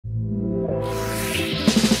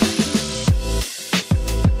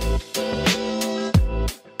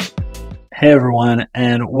Hey everyone,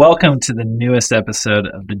 and welcome to the newest episode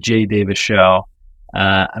of the Jay Davis Show.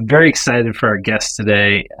 I'm very excited for our guest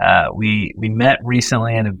today. We met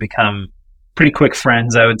recently and have become pretty quick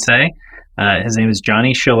friends, I would say. His name is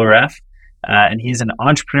Johnny Schillereff, and he's an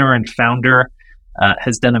entrepreneur and founder.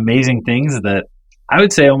 Has done amazing things that I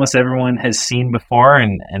would say almost everyone has seen before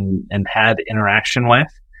and had interaction with.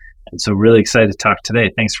 And so, really excited to talk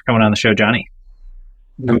today. Thanks for coming on the show, Johnny.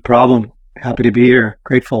 No problem. Happy to be here.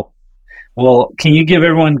 Grateful. Well, can you give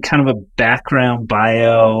everyone kind of a background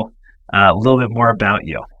bio, a little bit more about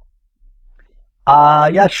you?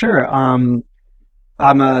 Yeah, sure. I'm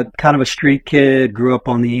a kind of a street kid, grew up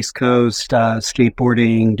on the East Coast,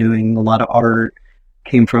 skateboarding, doing a lot of art,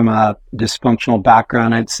 came from a dysfunctional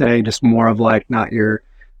background, I'd say, just more of like not your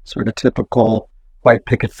sort of typical white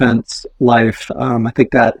picket fence life. I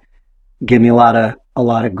think that gave me a lot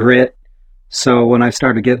of grit. So when I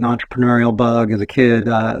started getting the entrepreneurial bug as a kid,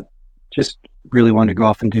 just really wanted to go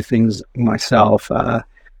off and do things myself.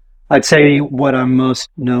 I'd say what I'm most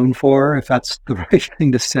known for, if that's the right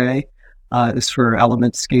thing to say, is for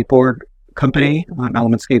Element Skateboard Company,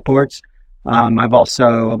 Element Skateboards.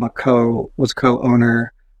 Was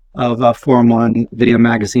co-owner of Forum One Video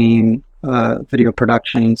Magazine, video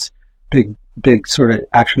productions, big sort of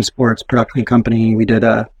action sports production company. We did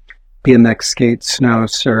BMX, skate, snow,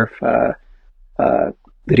 surf,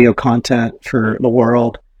 video content for the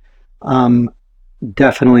world.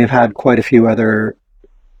 Definitely have had quite a few other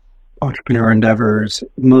entrepreneur endeavors,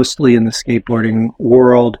 mostly in the skateboarding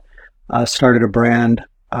world. Started a brand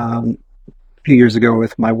a few years ago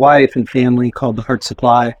with my wife and family called The Heart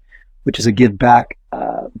Supply, which is a give back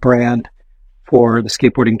brand for the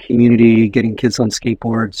skateboarding community, getting kids on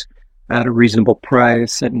skateboards at a reasonable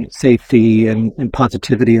price and safety and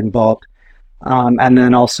positivity involved. And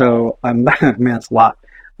then also, man, it's a lot.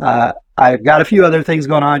 I've got a few other things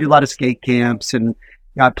going on. I do a lot of skate camps and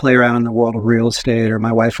I play around in the world of real estate, or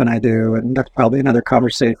my wife and I do, and that's probably another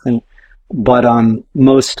conversation. But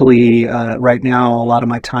mostly right now, a lot of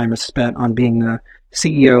my time is spent on being the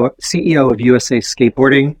CEO of USA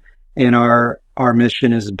Skateboarding, and our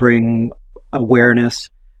mission is bring awareness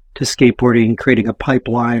to skateboarding, creating a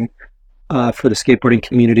pipeline for the skateboarding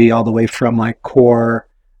community, all the way from like core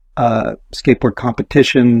skateboard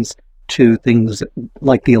competitions to things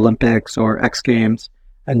like the Olympics or X Games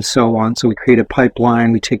and so on. So we create a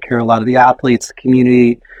pipeline. We take care of a lot of the athletes, the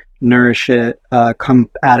community, nourish it, come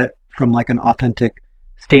at it from like an authentic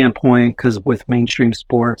standpoint. Because with mainstream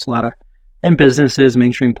sports,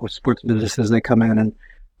 mainstream sports businesses, they come in and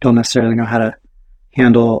don't necessarily know how to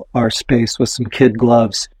handle our space with some kid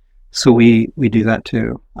gloves. So we do that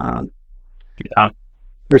too. Yeah.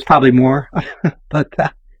 There's probably more, but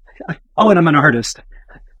and I'm an artist.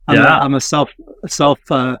 I'm a self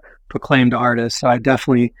proclaimed artist, so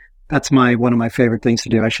that's one of my favorite things to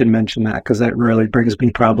do. I should mention that because that really brings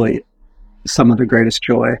me probably some of the greatest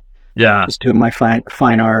joy. Yeah, just doing my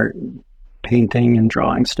fine art, painting and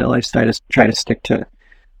drawing. Still, I try to stick to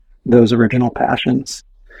those original passions.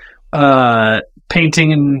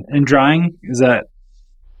 Painting and drawing, is that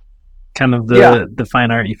kind of the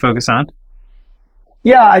fine art you focus on?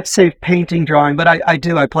 Yeah, I'd say painting, drawing, but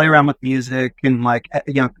I play around with music and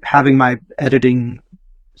having my editing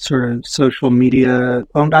sort of social media,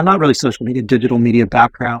 not really social media, digital media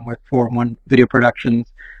background with Forum One Video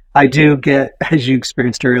Productions. I do get, as you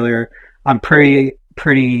experienced earlier, I'm pretty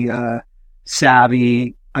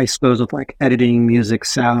savvy, I suppose, with like editing, music,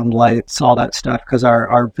 sound, lights, all that stuff, because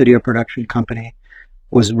our video production company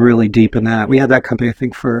was really deep in that. We had that company, I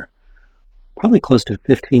think, for probably close to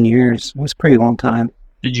 15 years. It was a pretty long time.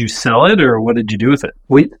 Did you sell it, or what did you do with it?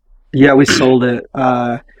 We sold it.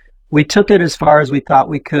 We took it as far as we thought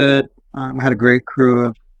we could. Had a great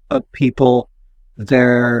crew of people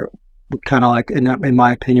there. We kind of in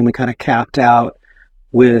my opinion, we kind of capped out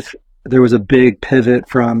there was a big pivot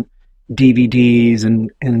from DVDs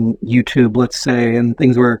and YouTube, let's say, and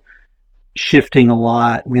things were shifting a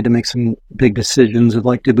lot. We had to make some big decisions of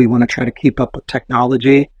did we want to try to keep up with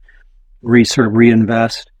technology, sort of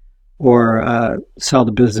reinvest, or sell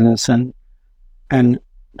the business, and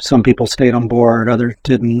some people stayed on board, others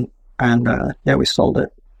didn't, and we sold it.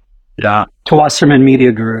 Yeah, to Wasserman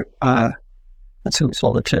Media Group. That's who we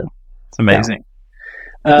sold it to. It's amazing.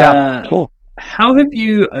 Yeah, cool. How have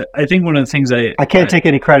you? I think one of the things I can't take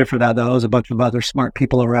any credit for that though. There was a bunch of other smart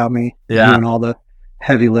people around me doing all the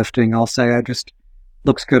heavy lifting. I'll say I just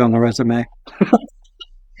looks good on the resume.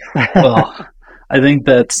 Well, I think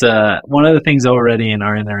that's one of the things already in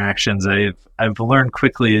our interactions I've learned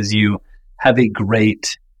quickly is you have a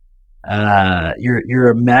great you're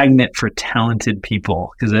a magnet for talented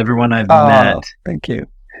people, because everyone I've met thank you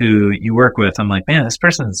who you work with, I'm like, man, this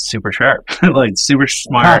person's super sharp, like super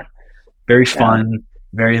smart, very fun,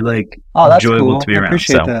 very like that's enjoyable cool. to be I around.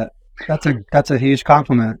 appreciate So, that. That's a huge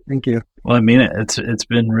compliment. Thank you. well, I mean it. It's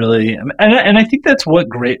been really, and I think that's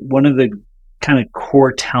one of the kind of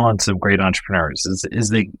core talents of great entrepreneurs is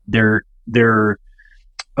they're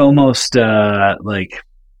almost like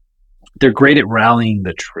they're great at rallying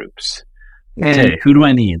the troops. Okay, who do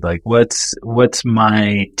I need? Like, what's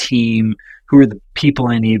my team? Who are the people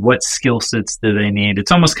I need? What skill sets do they need?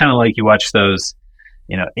 It's almost kind of like you watch those,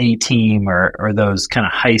 A-Team or those kind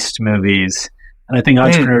of heist movies. And I think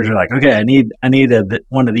entrepreneurs are like, okay, I need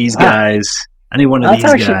one of these guys. I need one of these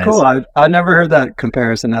guys. That's actually cool. I've never heard that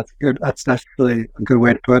comparison. That's good. That's really a good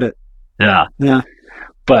way to put it. Yeah. Yeah.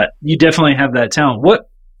 But you definitely have that talent.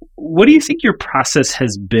 What do you think your process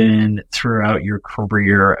has been throughout your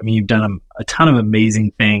career? I mean, you've done a ton of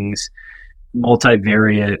amazing things,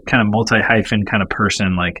 multivariate, kind of multi-hyphen kind of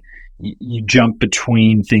person. Like you jump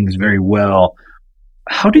between things very well.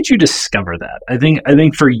 How did you discover that? I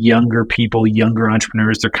think for younger people, younger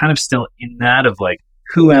entrepreneurs, they're kind of still in that of like,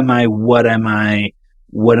 who am I? What am I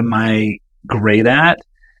great at?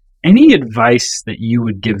 Any advice that you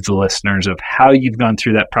would give the listeners of how you've gone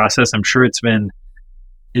through that process? I'm sure it's been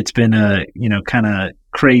a, kind of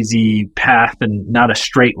crazy path and not a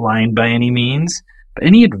straight line by any means, but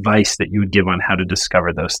any advice that you would give on how to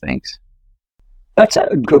discover those things? That's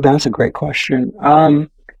a great question.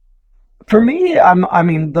 For me,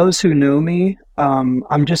 those who know me,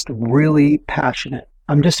 I'm just really passionate.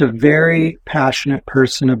 I'm just a very passionate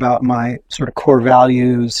person about my sort of core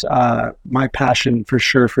values, my passion for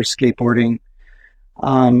sure for skateboarding,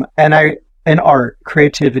 and art,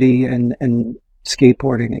 creativity, and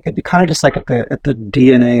skateboarding. It kind of just like at the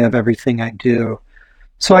DNA of everything I do.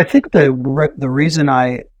 So I think the reason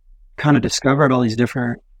I kind of discovered all these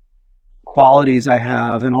different qualities I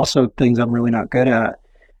have, and also things I'm really not good at,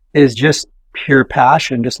 is just pure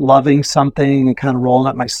passion, just loving something and kind of rolling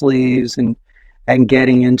up my sleeves and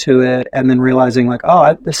getting into it, and then realizing like,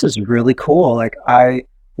 this is really cool. Like I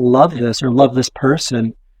love this or love this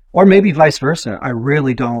person, or maybe vice versa. I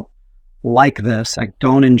really don't like this. I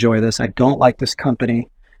don't enjoy this. I don't like this company.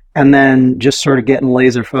 And then just sort of getting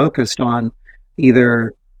laser focused on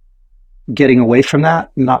either getting away from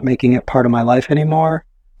that, not making it part of my life anymore,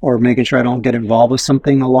 or making sure I don't get involved with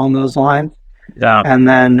something along those lines. Yeah. And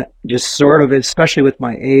then just sort of, especially with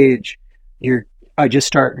my age, I just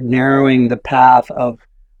start narrowing the path of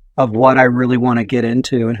what I really want to get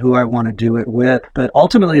into and who I want to do it with. But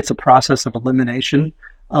ultimately, it's a process of elimination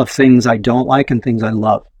of things I don't like and things I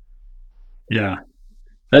love. Yeah,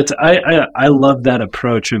 I love that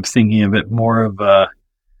approach of thinking of it more of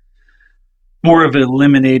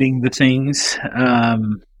eliminating the things. I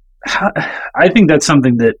think that's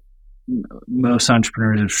something that most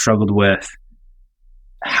entrepreneurs have struggled with.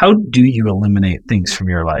 How do you eliminate things from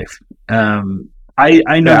your life?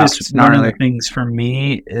 I noticed one of the things for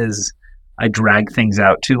me is I drag things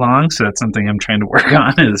out too long. So that's something I'm trying to work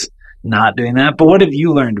on, is not doing that. But what have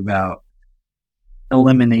you learned about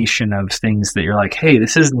elimination of things that you're like, hey,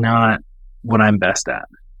 this is not what I'm best at?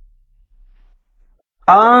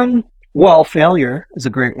 Well, failure is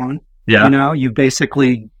a great one. Yeah. You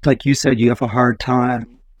basically, like you said, you have a hard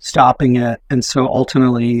time stopping it. And so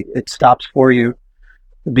ultimately it stops for you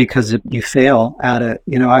because you fail at it.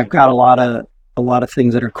 I've got a lot of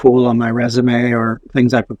things that are cool on my resume or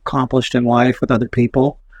things I've accomplished in life with other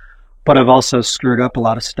people, but I've also screwed up a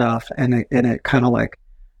lot of stuff, and it kind of like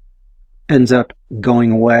ends up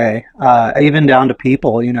going away. Even down to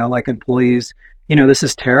people, like employees, this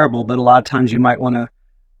is terrible, but a lot of times you might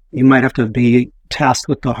have to be tasked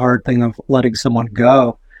with the hard thing of letting someone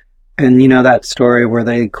go. And that story where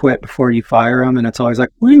they quit before you fire them, and it's always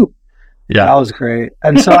like, woo, yeah, that was great.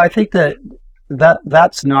 And so I think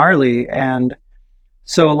that's gnarly. And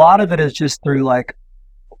so a lot of it is just through like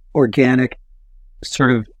organic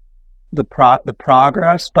sort of the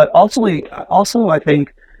progress, but also I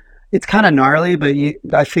think it's kind of gnarly, but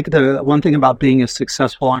I think the one thing about being a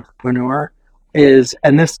successful entrepreneur is,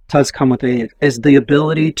 and this does come with age, is the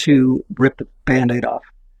ability to rip the Band-Aid off.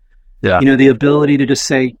 Yeah. The ability to just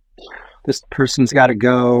say, this person's got to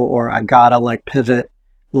go, or I gotta like pivot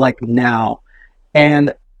like now.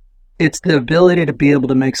 And it's the ability to be able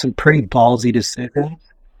to make some pretty ballsy decisions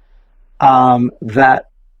that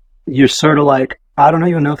you're sort of like, I don't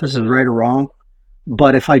even know if this is right or wrong,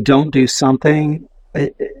 but if I don't do something,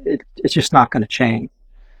 it's just not going to change.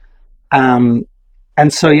 And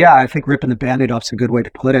so, yeah, I think ripping the Band-Aid off is a good way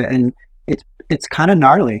to put it. And it's kind of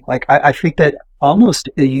gnarly. Like, I think that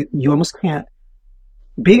you almost can't.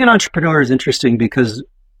 Being an entrepreneur is interesting because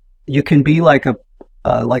you can be like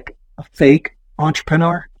like a fake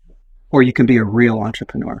entrepreneur, or you can be a real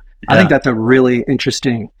entrepreneur. I Yeah. think that's a really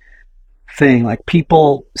interesting thing. Like,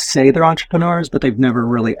 people say they're entrepreneurs, but they've never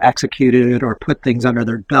really executed or put things under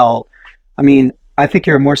their belt. I mean, I think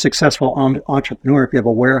you're a more successful entrepreneur if you have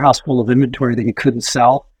a warehouse full of inventory that you couldn't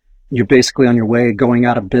sell. You're basically on your way going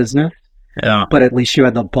out of business, Yeah. but at least you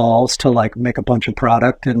had the balls to like make a bunch of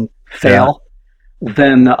product and fail.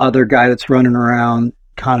 Than the other guy that's running around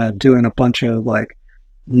kind of doing a bunch of like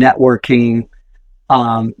networking,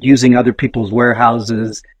 using other people's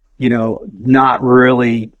warehouses, not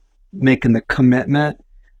really making the commitment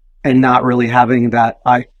and not really having that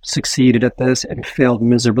I succeeded at this and failed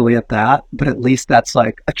miserably at that. But at least that's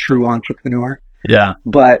like a true entrepreneur. Yeah.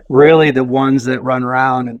 But really the ones that run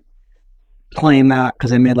around and claim that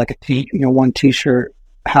because they made like one t-shirt,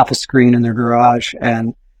 half a screen in their garage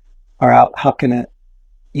and are out hucking it.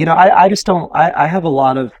 I just don't, I have a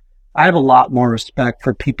lot more respect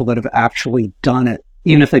for people that have actually done it,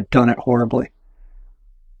 even if they've done it horribly.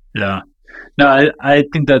 Yeah. No, I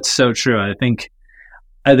think that's so true. I think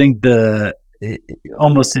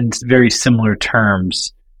almost in very similar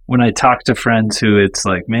terms, when I talk to friends who it's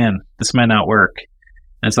like, man, this might not work.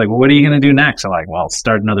 And it's like, well, what are you going to do next? I'm like, well,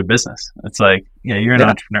 start another business. It's like, yeah, you're an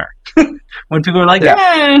entrepreneur. When people are like,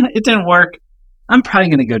 it didn't work, I'm probably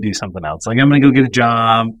going to go do something else. Like, I'm going to go get a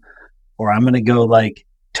job, or I'm going to go like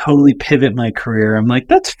totally pivot my career. I'm like,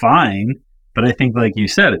 that's fine. But I think, like you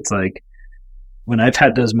said, it's like when I've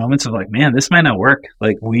had those moments of like, man, this might not work.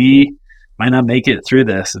 Like, we might not make it through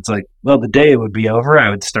this. It's like, well, the day it would be over, I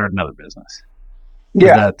would start another business.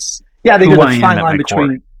 Yeah. There's a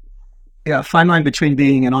fine line between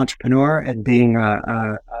being an entrepreneur and being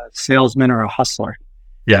a salesman or a hustler.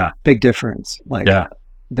 Yeah. Big difference. Like, yeah.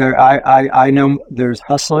 I know there's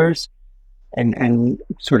hustlers and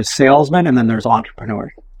sort of salesmen, and then there's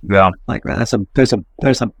entrepreneurs. Yeah. Like, there's a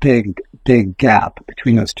big gap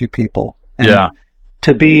between those two people. And yeah.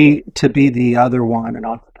 To be the other one, an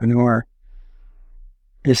entrepreneur,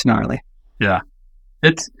 is gnarly. Yeah.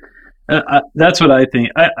 It's that's what I think.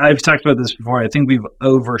 I've talked about this before. I think we've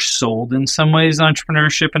oversold in some ways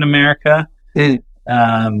entrepreneurship in America,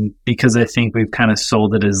 because I think we've kind of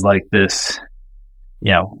sold it as like this,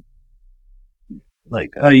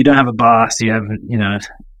 like, oh, you don't have a boss, you have,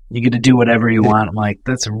 you get to do whatever you want. I'm like,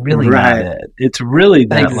 that's really not it. It's really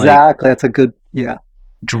that exactly. That's a good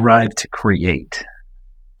drive to create.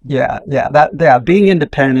 Yeah. Being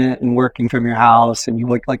independent and working from your house, and you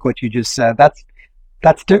look like what you just said. That's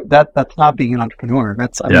not being an entrepreneur.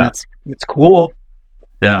 It's cool.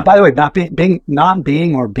 Yeah. By the way, not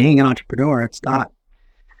being or being an entrepreneur, it's not.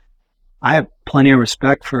 I have plenty of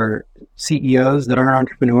respect for CEOs that aren't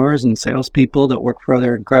entrepreneurs and salespeople that work for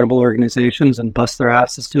other incredible organizations and bust their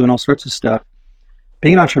asses doing all sorts of stuff.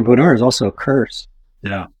 Being an entrepreneur is also a curse.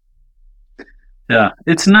 Yeah. Yeah.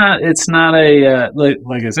 It's not a,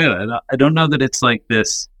 like I said, I don't know that it's like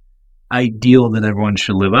this ideal that everyone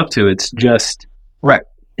should live up to. It's just, right.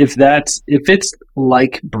 If it's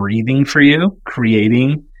like breathing for you,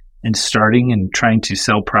 creating and starting and trying to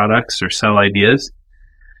sell products or sell ideas,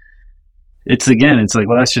 it's like,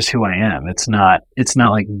 well, that's just who I am. It's not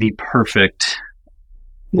like the perfect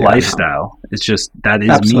lifestyle. No. It's just, that is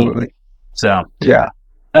absolutely me. So, yeah.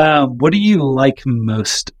 What do you like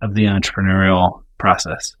most of the entrepreneurial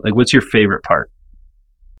process? Like, what's your favorite part?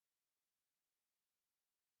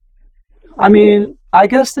 I mean, I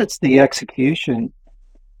guess it's the execution.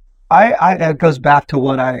 It goes back to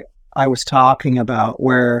what I was talking about,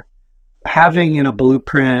 where having a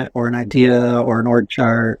blueprint or an idea or an org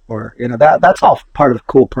chart or that's all part of the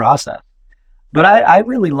cool process. But I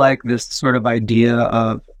really like this sort of idea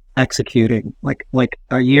of executing, like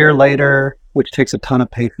a year later, which takes a ton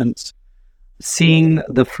of patience, seeing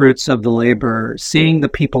the fruits of the labor, seeing the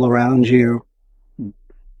people around you,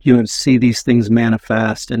 see these things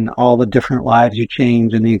manifest and all the different lives you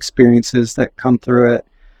change and the experiences that come through it.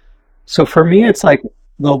 So for me, it's like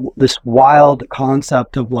this wild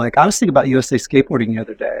concept of like, I was thinking about USA Skateboarding the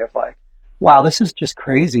other day of like, wow, this is just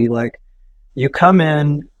crazy. Like, you come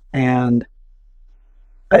in and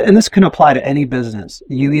this can apply to any business.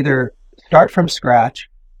 You either start from scratch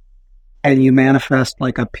and you manifest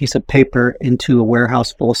like a piece of paper into a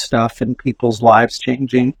warehouse full of stuff and people's lives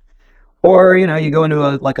changing, or, you go into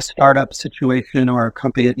a startup situation or a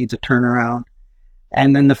company that needs a turnaround.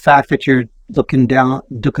 And then the fact that you're looking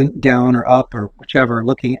down or up or whichever,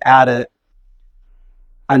 looking at it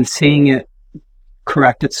and seeing it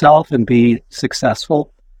correct itself and be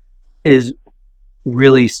successful is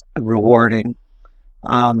really rewarding.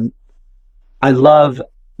 I love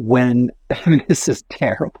when, this is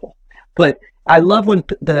terrible, but I love when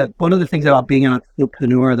one of the things about being an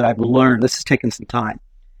entrepreneur that I've learned, this has taken some time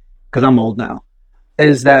because I'm old now,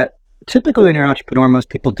 is that typically when you're an entrepreneur, most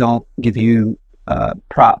people don't give you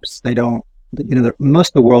props. They don't, most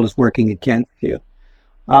of the world is working against you.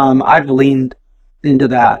 I've leaned into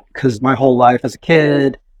that because my whole life as a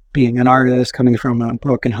kid, being an artist, coming from a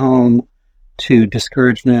broken home to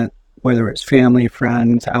discouragement, whether it's family,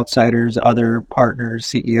 friends, outsiders, other partners,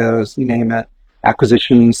 CEOs, you name it,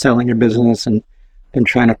 acquisitions, selling your business and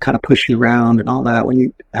trying to kind of push you around and all that when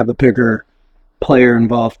you have a bigger player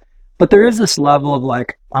involved. But there is this level of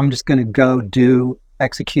like, I'm just going to go do,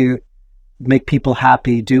 execute, make people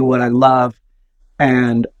happy, do what I love.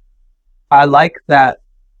 And I like that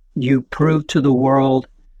you prove to the world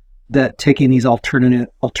that taking these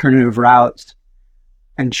alternative routes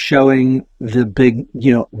and showing the big,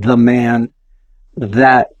 the man,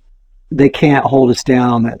 that they can't hold us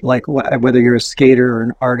down, that like whether you're a skater or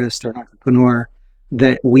an artist or an entrepreneur,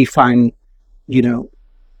 that we find,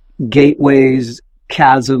 gateways,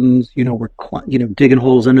 chasms, we're, digging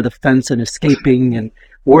holes under the fence and escaping. And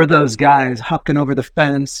we're those guys hucking over the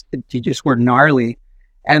fence. We're gnarly.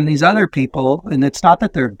 And these other people, and it's not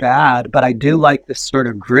that they're bad, but I do like this sort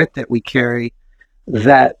of grit that we carry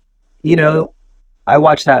that, I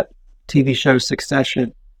watched that TV show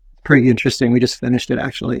Succession. Pretty interesting. We just finished it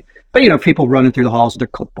actually. But, people running through the halls with their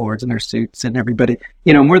clipboards and their suits and everybody,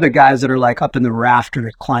 and we're the guys that are like up in the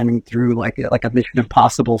rafters climbing through like a Mission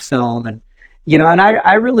Impossible film. And, and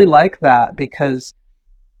I really like that because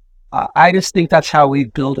I just think that's how we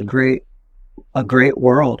build a great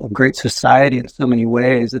world, a great society in so many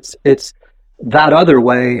ways. It's that other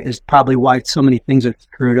way is probably why so many things are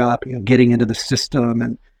screwed up, getting into the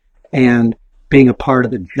system and being a part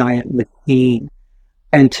of the giant machine.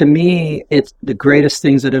 And to me, it's the greatest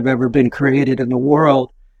things that have ever been created in the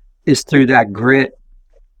world is through that grit,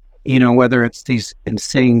 whether it's these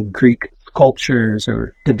insane Greek sculptures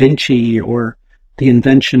or Da Vinci or the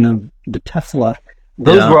invention of the Tesla.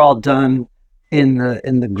 Those were all done in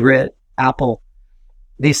the grit. Apple,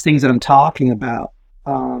 these things that I'm talking about,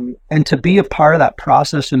 and to be a part of that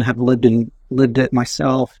process and have lived it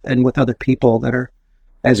myself and with other people that are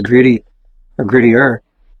as gritty or grittier,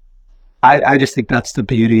 I just think that's the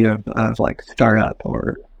beauty of like startup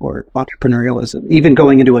or entrepreneurialism. Even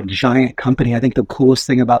going into a giant company, I think the coolest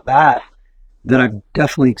thing about that I've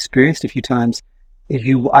definitely experienced a few times is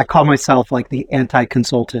I call myself like the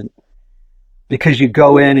anti-consultant. Because you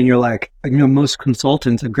go in and you're like, most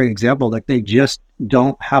consultants, a great example, like they just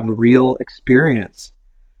don't have real experience.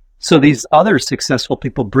 So these other successful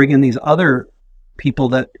people bring in these other people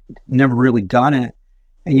that never really done it.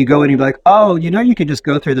 And you go in and you're like, oh, you can just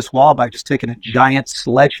go through this wall by just taking a giant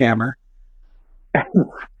sledgehammer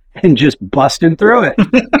and just busting through it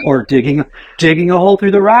or digging a hole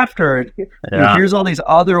through the rafter. And here's all these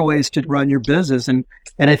other ways to run your business. And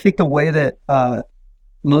I think the way that,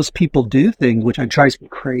 most people do things, which drives me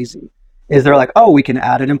crazy, is they're like, oh, we can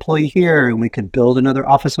add an employee here and we can build another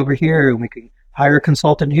office over here and we can hire a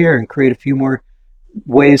consultant here and create a few more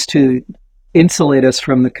ways to insulate us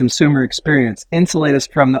from the consumer experience, insulate us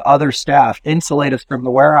from the other staff, insulate us from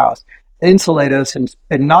the warehouse, insulate us. And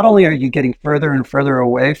not only are you getting further and further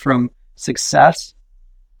away from success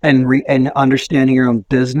and understanding your own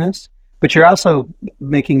business, but you're also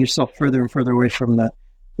making yourself further and further away from the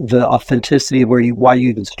authenticity of why you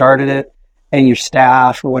even started it and your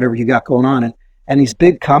staff or whatever you got going on. And these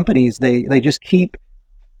big companies, they just keep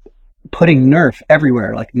putting Nerf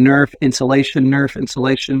everywhere, like Nerf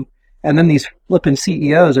insulation. And then these flipping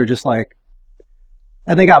CEOs are just like,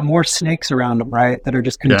 and they got more snakes around them, right? That are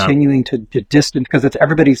just continuing to distance because it's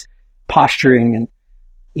everybody's posturing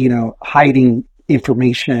and, hiding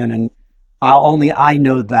information. And I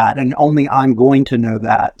know that, and only I'm going to know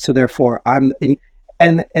that. So therefore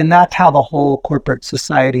and that's how the whole corporate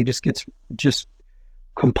society just gets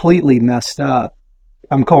completely messed up.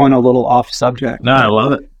 I'm going a little off subject. No, I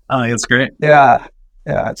love it. Oh, it's great. Yeah.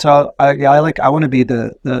 So I want to be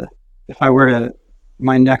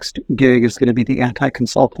my next gig is going to be the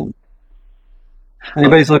anti-consultant.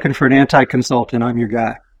 Anybody's looking for an anti-consultant, I'm your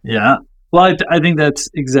guy. Yeah. Well, I think that's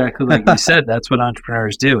exactly like you said. That's what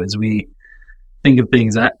entrepreneurs do is we think of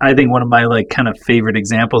things. I think one of my like kind of favorite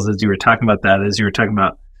examples as you were talking about that is you were talking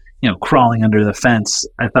about, crawling under the fence.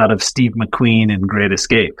 I thought of Steve McQueen in Great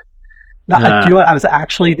Escape. Do you know what? I was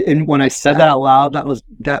actually when I said that out loud, that was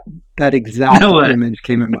that exact image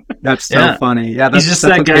came in. That's so funny. Yeah, that's just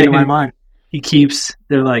that guy in my mind.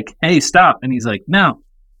 They're like, hey, stop. And he's like, no,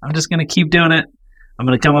 I'm just going to keep doing it. I'm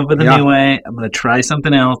going to come up with a new way. I'm going to try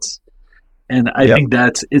something else. And I think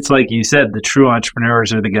it's like you said, the true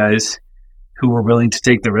entrepreneurs are the guys who were willing to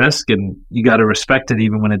take the risk, and you got to respect it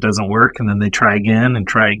even when it doesn't work. And then they try again and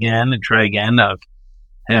try again and try again of,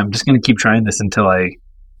 hey, I'm just going to keep trying this until I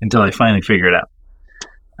finally figure it out.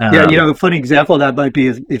 Yeah, a funny example of that might be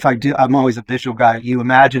is I'm always a visual guy. You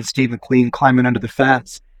imagine Steve McQueen climbing under the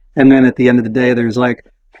fence, and then at the end of the day, there's like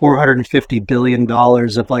 $450 billion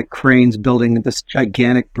of like cranes building this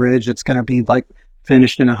gigantic bridge that's going to be like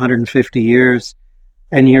finished in 150 years.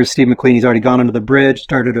 And here's Steve McQueen. He's already gone under the bridge,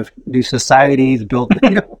 started a new society. He's built,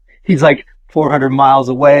 he's like 400 miles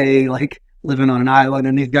away, like living on an island.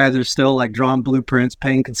 And these guys are still like drawing blueprints,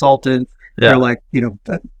 paying consultants. Yeah. They're like,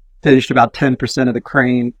 finished about 10% of the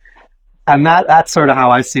crane. And that's sort of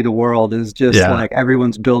how I see the world, is just like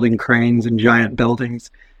everyone's building cranes and giant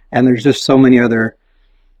buildings. And there's just so many other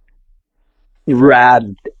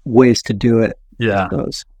rad ways to do it. Yeah.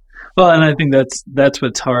 Well, and I think that's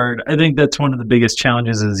what's hard. I think that's one of the biggest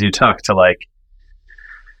challenges as you talk to like,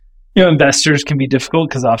 investors can be difficult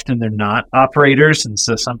because often they're not operators. And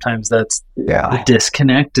so sometimes that's the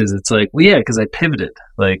disconnect is it's like, well, yeah, because I pivoted.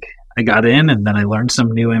 Like I got in and then I learned some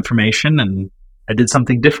new information and I did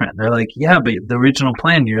something different. They're like, yeah, but the original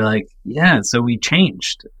plan, you're like, yeah, so we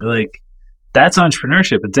changed. Like that's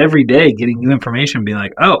entrepreneurship. It's every day getting new information and being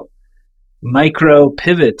like, oh, micro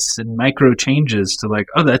pivots and micro changes to like,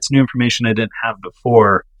 oh, that's new information I didn't have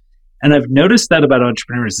before. And I've noticed that about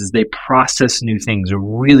entrepreneurs is they process new things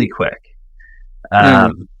really quick.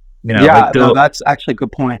 That's actually a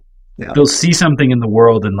good point. Yeah. They'll see something in the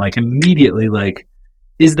world and like immediately like,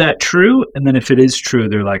 is that true? And then if it is true,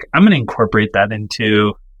 they're like, I'm going to incorporate that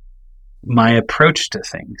into my approach to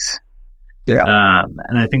things. Yeah.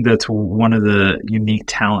 And I think that's one of the unique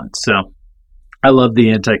talents. So I love the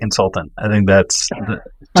anti-consultant. I think that's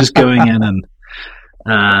just going in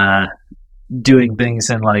and doing things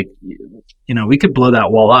and like, we could blow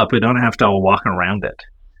that wall up. We don't have to all walk around it.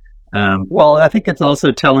 Well, I think it's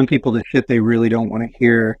also telling people the shit they really don't want to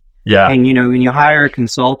hear. Yeah. And, when you hire a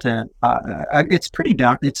consultant, it's pretty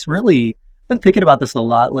down. It's really, I've been thinking about this a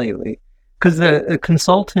lot lately because a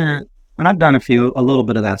consultant, and I've done a little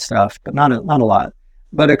bit of that stuff, but not a lot.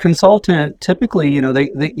 But a consultant, typically,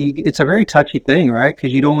 it's a very touchy thing, right?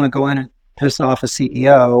 Because you don't want to go in and piss off a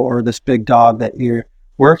CEO or this big dog that you're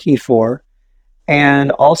working for.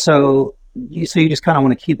 And also, you just kind of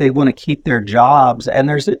want to keep their jobs.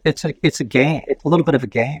 And it's a game. It's a little bit of a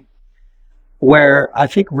game where I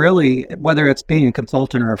think really, whether it's being a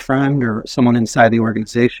consultant or a friend or someone inside the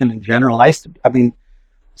organization in general,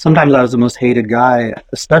 sometimes I was the most hated guy,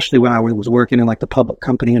 especially when I was working in like the public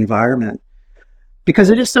company environment.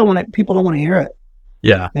 Because people don't want to hear it.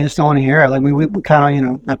 Yeah. They just don't want to hear it. Like we kind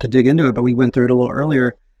of, not to dig into it, but we went through it a little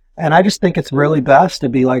earlier. And I just think it's really best to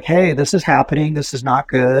be like, hey, this is happening. This is not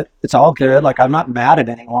good. It's all good. Like I'm not mad at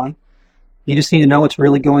anyone. You just need to know what's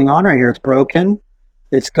really going on right here. It's broken.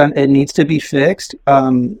 It needs to be fixed.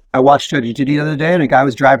 I watched Judge Judy the other day and a guy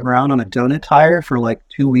was driving around on a donut tire for like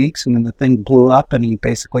 2 weeks and then the thing blew up and he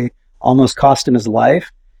basically almost cost him his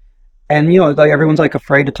life. And, like everyone's like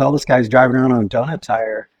afraid to tell this guy he's driving around on a donut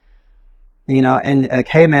tire, and like,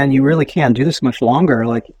 hey man, you really can't do this much longer.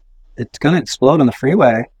 Like it's going to explode on the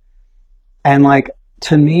freeway. And like,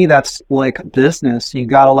 to me, that's like business. You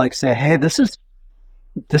got to like say, hey, this is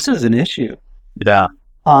an issue. Yeah.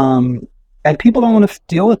 And people don't want to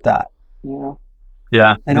deal with that.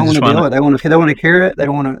 Yeah. They don't want to deal with it. They want to hear it. They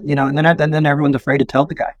don't want to, and then everyone's afraid to tell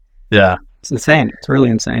the guy. Yeah. It's insane. It's really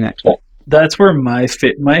insane, actually. That's where my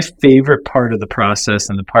favorite part of the process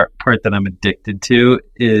and the part that I'm addicted to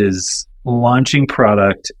is launching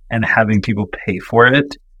product and having people pay for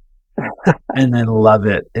it and then love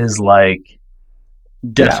it is like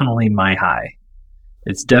definitely my high.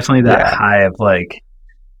 It's definitely that high of like,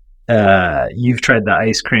 you've tried the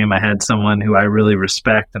ice cream. I had someone who I really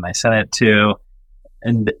respect and I sent it to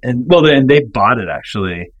and they bought it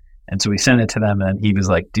actually. And so we sent it to them and he was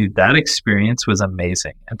like, dude, that experience was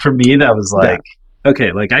amazing. And for me, that was like,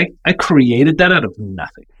 okay, like I created that out of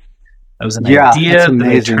nothing. That was an idea that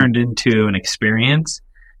I turned into an experience.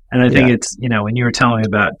 And I think it's, when you were telling me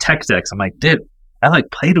about tech decks, I'm like, dude, I like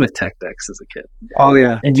played with tech decks as a kid. Oh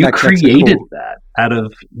yeah. And you created that out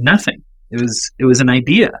of nothing. It was an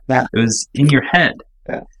idea. Yeah. It was in your head.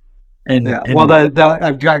 Yeah. And well, I've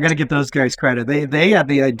got to give those guys credit. They had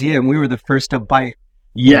the idea and we were the first to bite.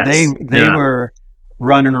 Yes. They were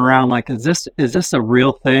running around like, is this a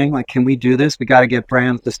real thing? Like, can we do this? We got to get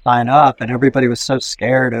brands to sign up. And everybody was so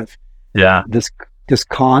scared of this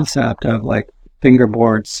concept of like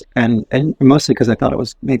fingerboards and mostly because I thought it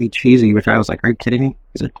was maybe cheesy, which I was like, are you kidding me?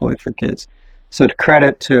 Is it toy for kids? So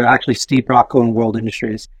credit to actually Steve Rocco and World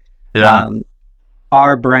Industries. Yeah.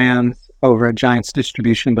 Our brands over at Giants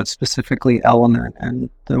Distribution, but specifically Element and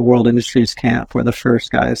the World Industries Camp were the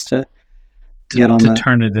first guys to get on to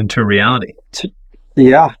turn it into reality.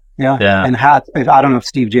 Yeah. And I don't know if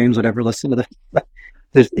Steve James would ever listen to this, but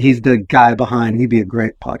he's the guy behind, he'd be a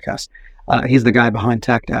great podcast. He's the guy behind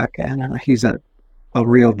Tech Deck, and he's a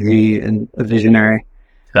real G and a visionary.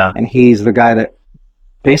 Yeah. And he's the guy that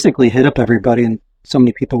basically hit up everybody, and so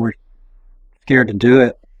many people were scared to do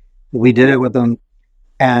it. We did it with them.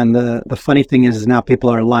 And the funny thing is now people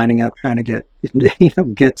are lining up trying to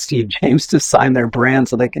get Steve James to sign their brand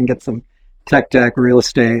so they can get some Tech Deck real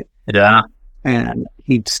estate. Yeah. And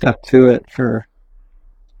he stuck to it for,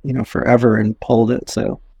 forever and pulled it.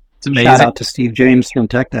 So it's amazing. Shout out to Steve James from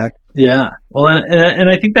Tech Deck. Yeah. Well, and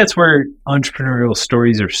I think that's where entrepreneurial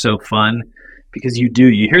stories are so fun, because you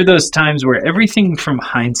hear those times where everything from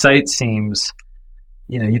hindsight seems,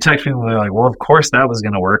 you talk to people, they're like, well, of course that was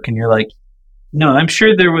going to work. And you're like, no, I'm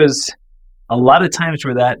sure there was a lot of times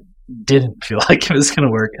where that didn't feel like it was going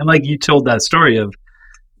to work. And like you told that story of,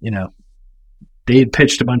 they had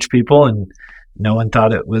pitched a bunch of people and no one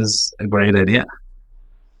thought it was a great idea.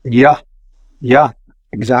 Yeah,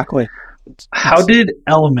 exactly. How did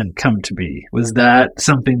Element come to be? Was that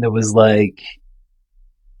something that was like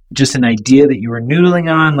just an idea that you were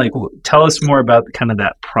noodling on? Like, tell us more about kind of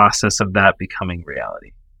that process of that becoming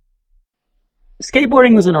reality.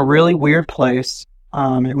 Skateboarding was in a really weird place.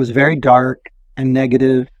 It was very dark and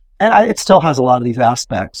negative, and it still has a lot of these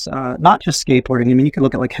aspects. Not just skateboarding. I mean, you can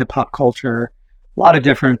look at like hip hop culture, a lot of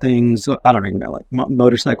different things. I don't even know, like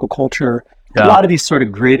motorcycle culture. Yeah. A lot of these sort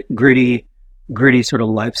of gritty sort of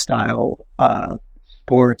lifestyle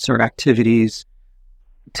sports or activities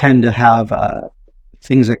tend to have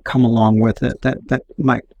things that come along with it that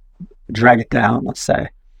might drag it down, let's say.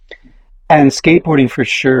 And skateboarding for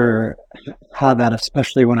sure had that,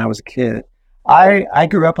 especially when I was a kid. I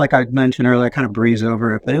grew up, like I mentioned earlier, I kind of breeze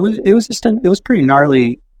over it, but it was pretty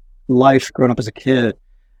gnarly life growing up as a kid.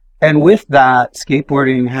 And with that,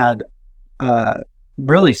 skateboarding had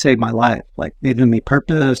really saved my life, like given me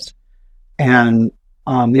purpose. And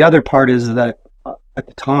the other part is that at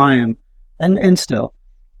the time, and still,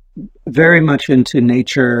 very much into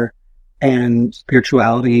nature and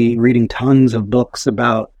spirituality, reading tons of books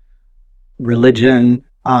about religion,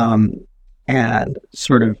 and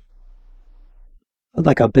sort of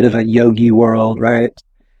like a bit of a yogi world, right?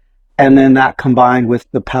 And then that combined with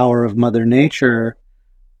the power of Mother Nature,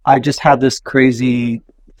 I just had this crazy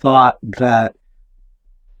thought that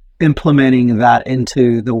implementing that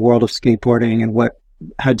into the world of skateboarding and what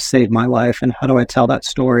had saved my life and how do I tell that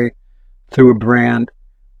story through a brand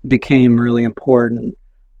became really important.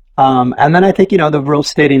 And then I think, the real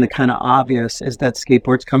stating the kind of obvious is that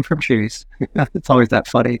skateboards come from trees. It's always that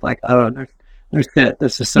funny, like, oh, there's it.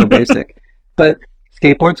 This is so basic. But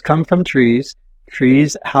skateboards come from trees.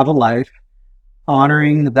 Trees have a life,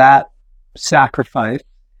 honoring that sacrifice.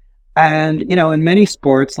 And, in many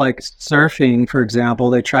sports, like surfing, for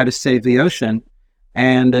example, they try to save the ocean.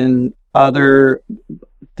 And in other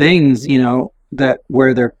things, that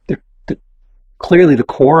where they're clearly the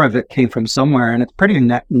core of it came from somewhere, and it's pretty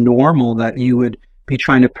normal that you would be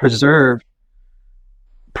trying to preserve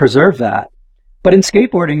that. But in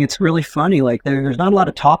skateboarding, it's really funny. Like there's not a lot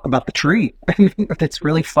of talk about the tree. It's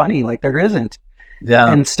really funny. Like there isn't,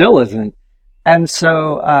 and still isn't. And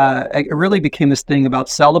so it really became this thing about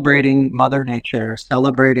celebrating Mother Nature,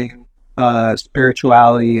 celebrating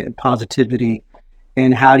spirituality and positivity,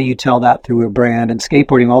 and how do you tell that through a brand? And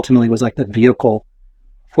skateboarding ultimately was like the vehicle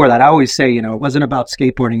for that. I always say, it wasn't about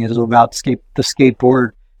skateboarding. It was about the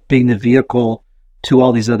skateboard being the vehicle to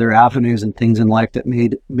all these other avenues and things in life that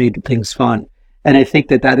made things fun. And I think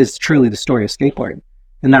that is truly the story of skateboarding.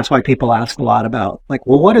 And that's why people ask a lot about, like,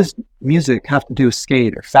 well, what does music have to do with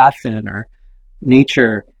skate or fashion or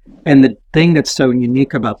nature? And the thing that's so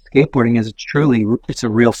unique about skateboarding is it's a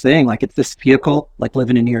real thing. Like it's this vehicle, like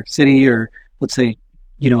living in New York City or let's say,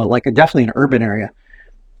 like definitely an urban area.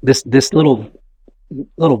 This little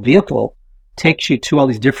vehicle takes you to all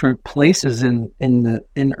these different places in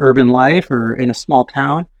urban life or in a small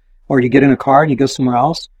town, or you get in a car and you go somewhere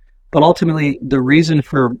else. But ultimately, the reason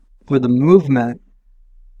for the movement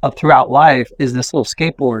of throughout life is this little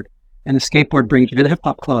skateboard, and the skateboard brings you to the hip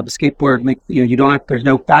hop club. The skateboard makes there's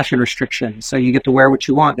no fashion restriction, so you get to wear what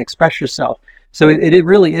you want and express yourself. So it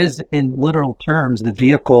really is, in literal terms, the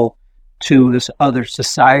vehicle to this other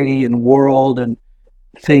society and world and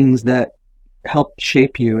things that help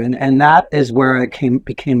shape you. And that is where I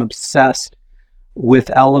became obsessed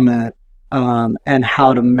with Element and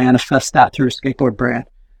how to manifest that through a skateboard brand.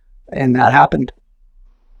 And that happened.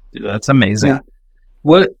 Dude, that's amazing.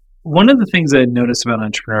 Yeah. one of the things I notice about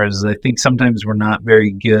entrepreneurs is I think sometimes we're not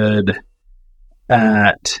very good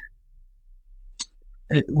at,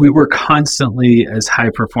 we were constantly as high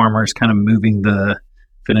performers kind of moving the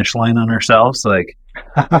finish line on ourselves. Like,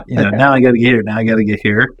 now I got to get here. Now I got to get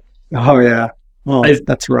here. Oh yeah. Well,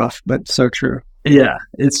 that's rough, but so true. Yeah.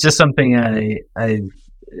 It's just something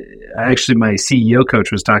actually, my CEO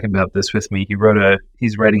coach was talking about this with me.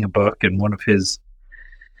 He's writing a book, and one of his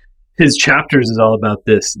chapters is all about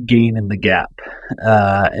this gain in the gap.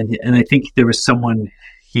 And I think there was someone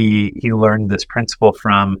he learned this principle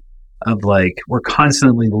from, of like, we're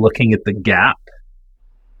constantly looking at the gap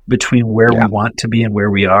between where we want to be and where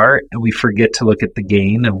we are, and we forget to look at the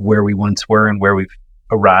gain of where we once were and where we've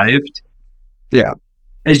arrived. Yeah.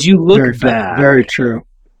 As you look back, very true.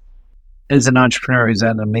 As an entrepreneur who's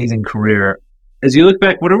had an amazing career, as you look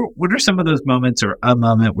back, what are some of those moments, or a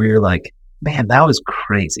moment where you're like, man, that was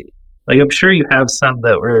crazy? Like, I'm sure you have some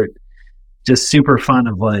that were just super fun,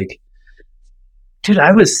 of like, dude,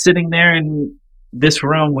 I was sitting there in this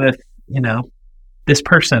room with, this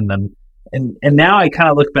person, and now I kind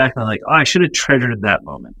of look back and I'm like, oh, I should have treasured that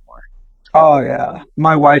moment more. Oh yeah.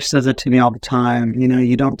 My wife says it to me all the time.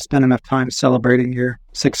 You don't spend enough time celebrating your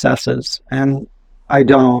successes. And I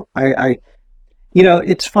don't.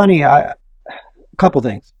 It's funny. A couple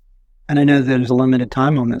things, and I know there's a limited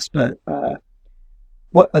time on this, but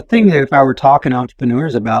a thing that if I were talking to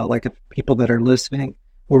entrepreneurs about, like, if people that are listening,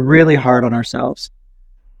 we're really hard on ourselves.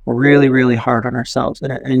 We're really, really hard on ourselves.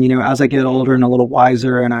 And as I get older and a little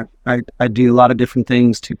wiser, and I do a lot of different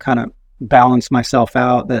things to kind of balance myself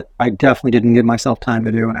out that I definitely didn't give myself time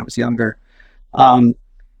to do when I was younger.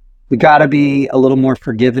 We got to be a little more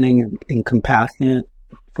forgiving and compassionate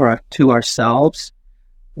to ourselves,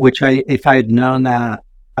 which if I had known that,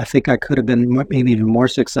 I think I could have been maybe even more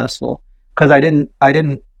successful, because I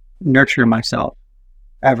didn't nurture myself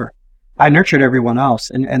ever. I nurtured everyone else.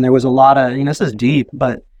 And there was a lot of, this is deep,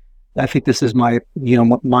 but I think this is my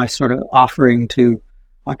sort of offering to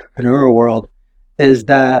entrepreneurial world, is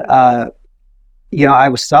that, I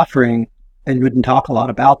was suffering and wouldn't talk a lot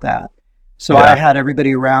about that. So I had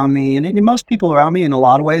everybody around me, and most people around me, in a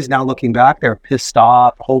lot of ways, now looking back, they're pissed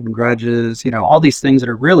off, holding grudges, all these things that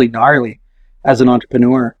are really gnarly as an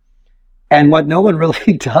entrepreneur. And what no one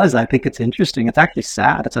really does, I think it's interesting. It's actually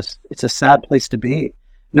sad. It's a sad place to be.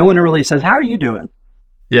 No one really says, "How are you doing?"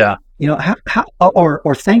 Yeah. How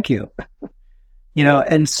or thank you.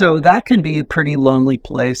 And so that can be a pretty lonely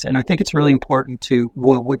place. And I think it's really important to,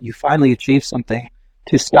 when you finally achieve something,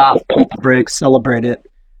 to stop, pump the brakes, celebrate it,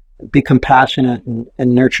 be compassionate,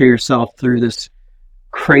 and nurture yourself through this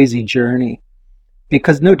crazy journey.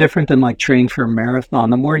 Because no different than like training for a marathon.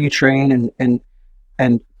 The more you train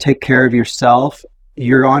and take care of yourself,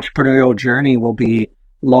 your entrepreneurial journey will be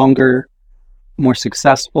longer, more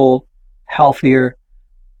successful, healthier,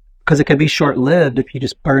 because it can be short-lived if you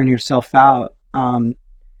just burn yourself out.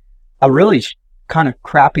 A really kind of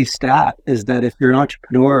crappy stat is that if you're an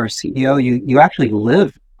entrepreneur or CEO, you actually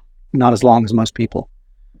live not as long as most people.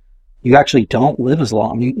 You actually don't live as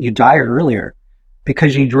long. You die earlier,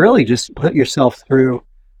 because you really just put yourself through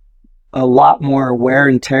a lot more wear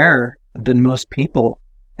and tear than most people.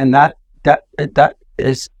 And that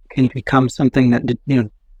can become something that,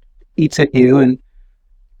 eats at you and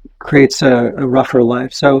creates a rougher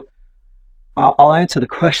life. So I'll answer the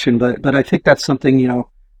question, but I think that's something, you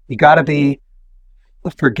got to be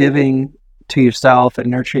forgiving to yourself and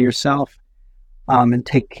nurture yourself, and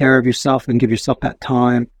take care of yourself and give yourself that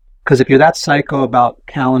time. Because if you're that psycho about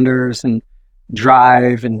calendars and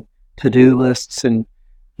drive and to-do lists and,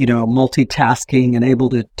 multitasking and able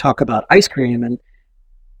to talk about ice cream and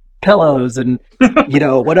pillows and,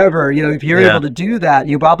 whatever, if you're able to do that,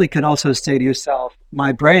 you probably can also say to yourself,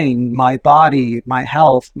 my brain, my body, my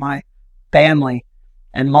health, my family,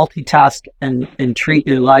 and multitask and treat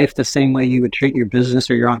your life the same way you would treat your business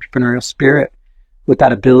or your entrepreneurial spirit, with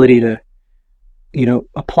that ability to,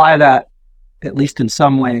 apply that at least in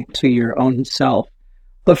some way to your own self.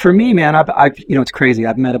 But for me, man, I've it's crazy.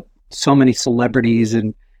 I've met so many celebrities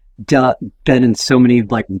and been in so many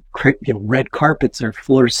red carpets or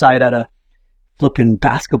floor side at a flipping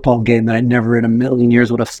basketball game that I never in a million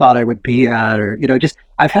years would have thought I would be at, or,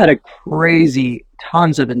 I've had a crazy,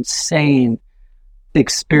 tons of insane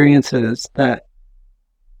experiences that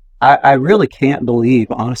I really can't believe,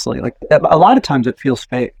 honestly. Like, a lot of times it feels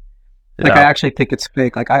fake. Like, I actually think it's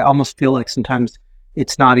fake. Like, I almost feel like sometimes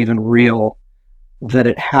it's not even real that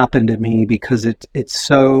it happened to me, because it's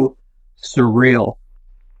so surreal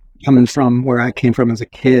coming from where I came from as a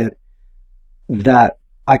kid, that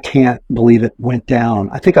I can't believe it went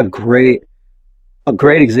down. I think a great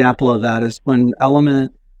example of that is when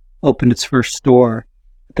Element opened its first store.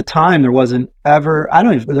 At the time, there wasn't ever, I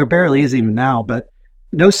don't even, there barely is even now, but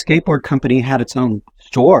no skateboard company had its own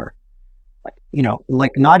store. Like,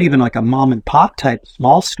 like not even like a mom and pop type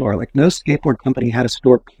small store. Like no skateboard company had a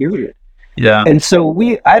store, period. Yeah. And so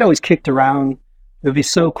I'd always kicked around, it'd be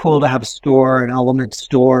so cool to have a store, an element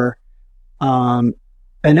store. And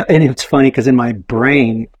it's funny because in my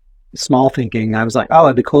brain, small thinking, I was like, oh,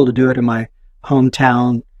 it'd be cool to do it in my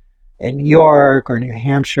hometown in New York or New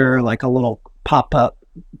Hampshire, like a little pop-up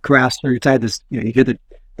grassroots. I had this, you hear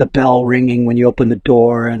the bell ringing when you open the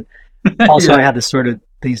door. And also I had this sort of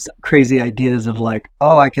these crazy ideas of like,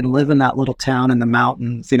 oh, I can live in that little town in the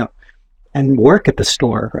mountains, and work at the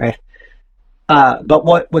store, right? But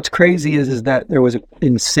what's crazy is that there was an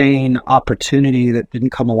insane opportunity that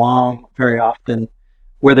didn't come along very often,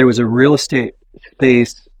 where there was a real estate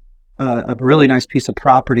space, a really nice piece of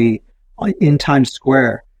property in Times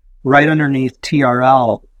Square, right underneath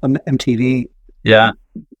TRL, MTV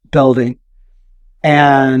building.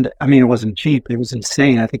 And I mean, it wasn't cheap. It was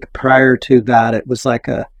insane. I think prior to that, it was like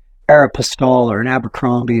a Aeropostale or an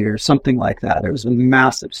Abercrombie or something like that. It was a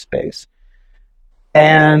massive space.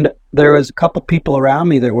 And there was a couple people around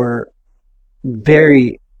me that were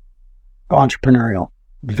very entrepreneurial,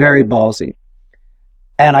 very ballsy.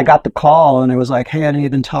 And I got the call and it was like, hey, I know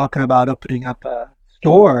you've been talking about opening up a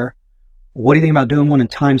store. What do you think about doing one in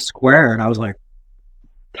Times Square? And I was like,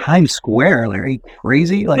 Times Square? Like, are you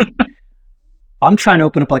crazy? Like, I'm trying to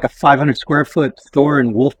open up like a 500 square foot store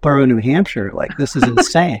in Wolfboro, New Hampshire. Like, this is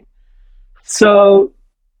insane. So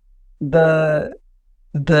I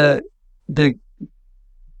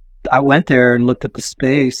went there and looked at the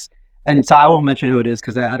space, and so I won't mention who it is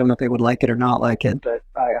because I don't know if they would like it or not like it, but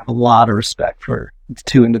I have a lot of respect for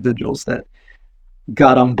two individuals that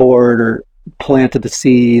got on board or planted the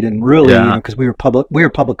seed, and really, because we were a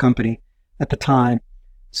public company at the time,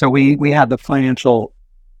 so we had the financial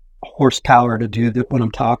horsepower to do what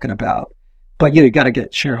I'm talking about. But you got to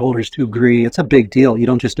get shareholders to agree. It's a big deal. You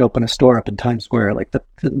don't just open a store up in Times Square. Like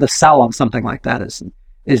the sell on something like that is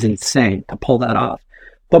insane to pull that off.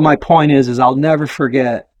 But my point is I'll never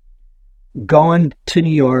forget going to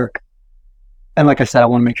New York. And like I said, I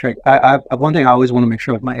want to make sure, one thing I always want to make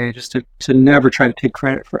sure with my age is to never try to take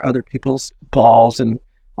credit for other people's balls and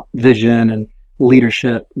vision and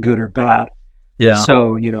leadership, good or bad. Yeah.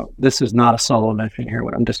 So, this is not a solo mention here,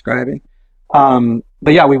 what I'm describing.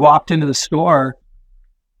 But yeah, we walked into the store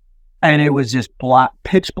and it was just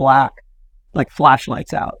pitch black, like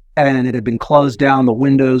flashlights out. And it had been closed down. The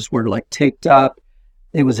windows were like taped up.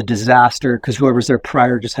 It was a disaster because whoever was there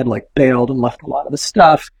prior just had like bailed and left a lot of the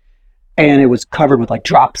stuff. And it was covered with like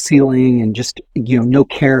drop ceiling and just, no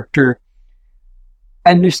character.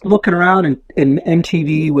 And just looking around and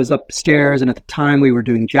MTV was upstairs. And at the time we were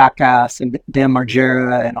doing Jackass and Dan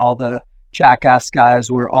Margera and all the Jackass guys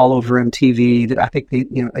were all over MTV. I think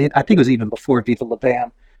I think it was even before Viva La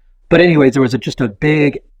Bam. But anyways, there was just a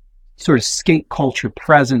big sort of skate culture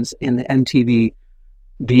presence in the MTV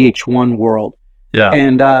VH1 world. Yeah.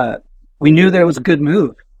 And we knew that it was a good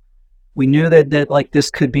move. We knew that like this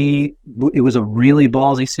could be, it was a really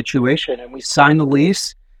ballsy situation. And we signed the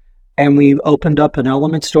lease and we opened up an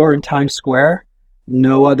Element store in Times Square,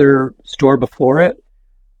 no other store before it.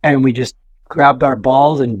 And we just grabbed our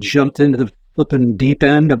balls and jumped into the flipping deep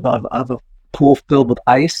end of a pool filled with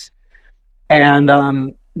ice.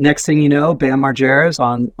 And next thing you know, Bam Margera's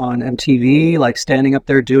on MTV, like standing up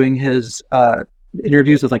there doing his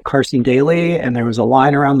interviews with like Carson Daly, and there was a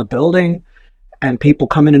line around the building and people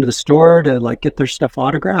coming into the store to like get their stuff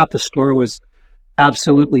autographed. The store was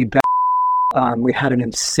absolutely bad. We had an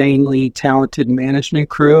insanely talented management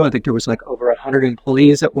crew. I think there was like over 100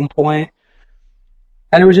 employees at one point.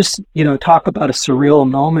 And it was just, talk about a surreal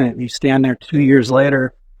moment. You stand there 2 years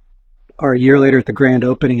later or a year later at the grand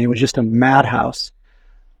opening, it was just a madhouse.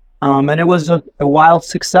 And it was a wild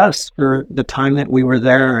success for the time that we were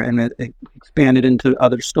there, and it expanded into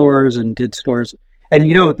other stores and did stores. And,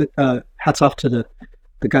 hats off to the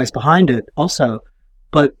guys behind it also.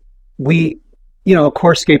 But we, of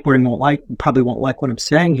course, skateboarding probably won't like what I'm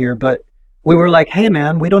saying here, but we were like, hey,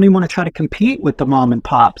 man, we don't even want to try to compete with the mom and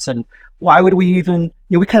pops. And why would we even,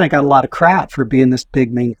 we kind of got a lot of crap for being this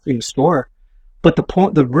big mainstream store. But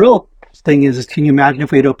the real thing is can you imagine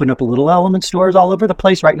if we had opened up a little Element stores all over the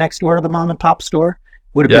place right next door to the mom and pop store?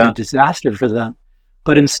 Would have been a disaster for them.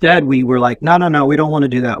 But instead we were like, no, we don't want to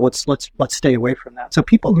do that. Let's stay away from that. So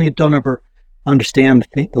people don't ever understand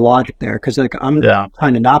the logic there, because like I'm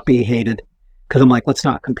trying to not be hated, because I'm like, let's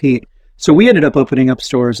not compete. So we ended up opening up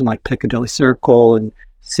stores in like Piccadilly Circle and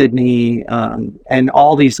Sydney, and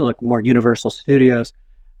all these like more Universal Studios.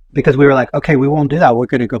 because we were like, okay, we won't do that. We're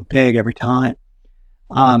going to go big every time.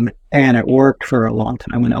 And it worked for a long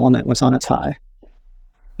time when Element was on its high.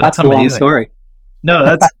 That's a long story. No,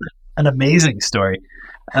 that's an amazing story.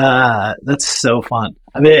 That's so fun.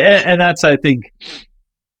 I mean, and that's, I think,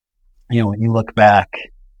 when you look back,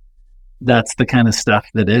 that's the kind of stuff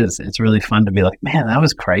that is. It's really fun to be like, man, that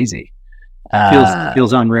was crazy.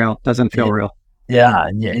 Feels unreal. Doesn't feel real. Yeah,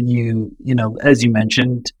 and you as you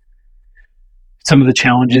mentioned, some of the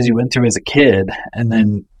challenges you went through as a kid, and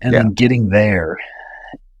then getting there.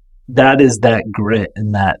 That is that grit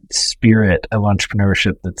and that spirit of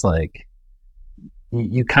entrepreneurship. That's like,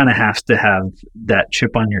 you kind of have to have that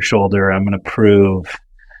chip on your shoulder. I'm going to prove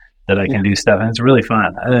that I can do stuff, and it's really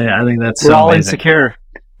fun. I think that's We're so all amazing. Insecure.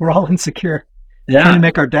 We're all insecure. Yeah, trying to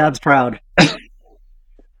make our dads proud.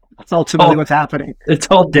 That's ultimately what's happening. It's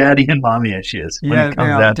all daddy and mommy issues.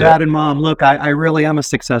 Dad and mom. Look, I really am a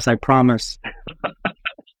success. I promise.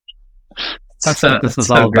 That's what this is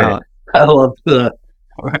all about. I love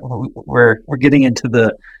we're getting into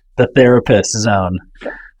the therapist zone.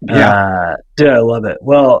 Yeah, dude, I love it.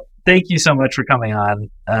 Well, thank you so much for coming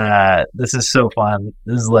on. This is so fun.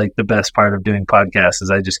 This is like the best part of doing podcasts,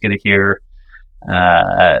 is I just get to hear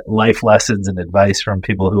life lessons and advice from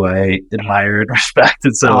people who I admire and respect.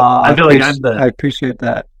 And so I feel like I appreciate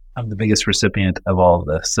that. I'm the biggest recipient of all of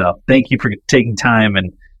this. So thank you for taking time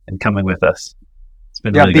and coming with us. It's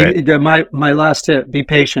been really great. My last tip: be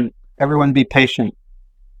patient. Everyone, be patient.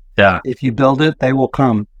 Yeah. If you build it, they will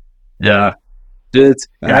come. Yeah.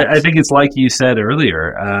 I think it's like you said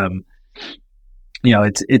earlier.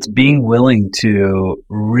 It's being willing to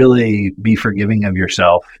really be forgiving of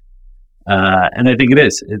yourself. And I think it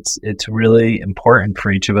is. It's really important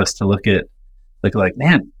for each of us to look like,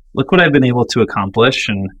 man, look what I've been able to accomplish.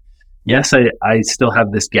 And yes, I still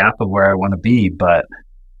have this gap of where I want to be, but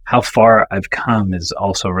how far I've come is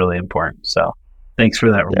also really important. So thanks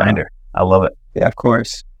for that reminder. I love it. Yeah, of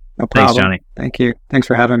course. No problem. Thanks, Johnny. Thank you. Thanks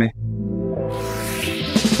for having me.